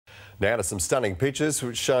Now to some stunning pictures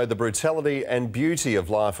which show the brutality and beauty of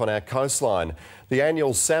life on our coastline. The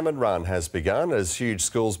annual salmon run has begun as huge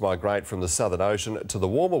schools migrate from the Southern Ocean to the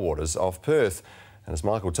warmer waters off Perth. And as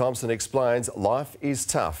Michael Thompson explains, life is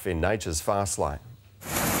tough in nature's fast lane.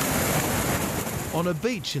 On a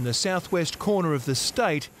beach in the southwest corner of the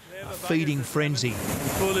state, a feeding frenzy.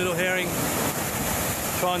 Poor little herring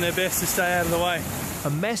trying their best to stay out of the way. A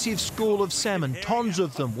massive school of salmon, tons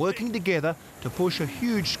of them working together to push a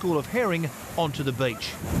huge school of herring onto the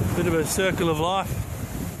beach. Bit of a circle of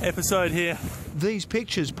life episode here. These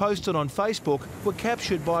pictures posted on Facebook were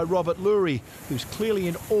captured by Robert Lurie, who's clearly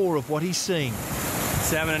in awe of what he's seeing.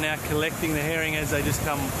 Salmon are now collecting the herring as they just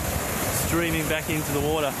come streaming back into the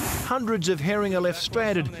water. Hundreds of herring are left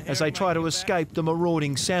stranded as they try to escape the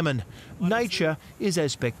marauding salmon. Nature is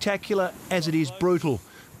as spectacular as it is brutal.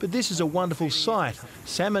 But this is a wonderful sight.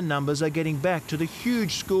 Salmon numbers are getting back to the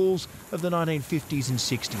huge schools of the 1950s and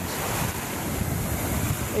 60s.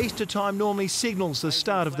 Easter time normally signals the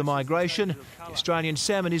start of the migration. The Australian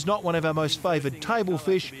salmon is not one of our most favoured table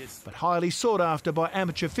fish, but highly sought after by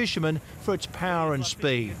amateur fishermen for its power and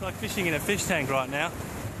speed. It's like fishing in a fish tank right now.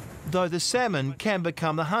 Though the salmon can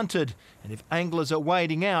become the hunted, and if anglers are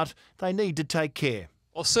wading out, they need to take care.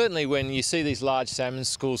 Well, certainly when you see these large salmon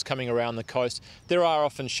schools coming around the coast, there are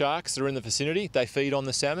often sharks that are in the vicinity. They feed on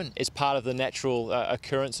the salmon. It's part of the natural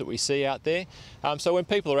occurrence that we see out there. So when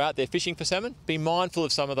people are out there fishing for salmon, be mindful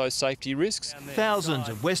of some of those safety risks. Thousands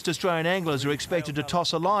of West Australian anglers are expected to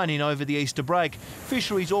toss a line in over the Easter break.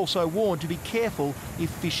 Fisheries also warned to be careful if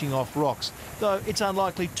fishing off rocks, though it's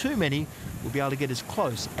unlikely too many will be able to get as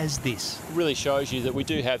close as this. It really shows you that we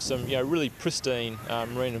do have some really pristine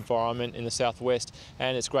marine environment in the southwest,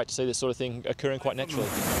 and it's great to see this sort of thing occurring quite naturally.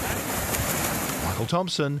 Michael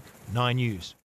Thompson, 9 News.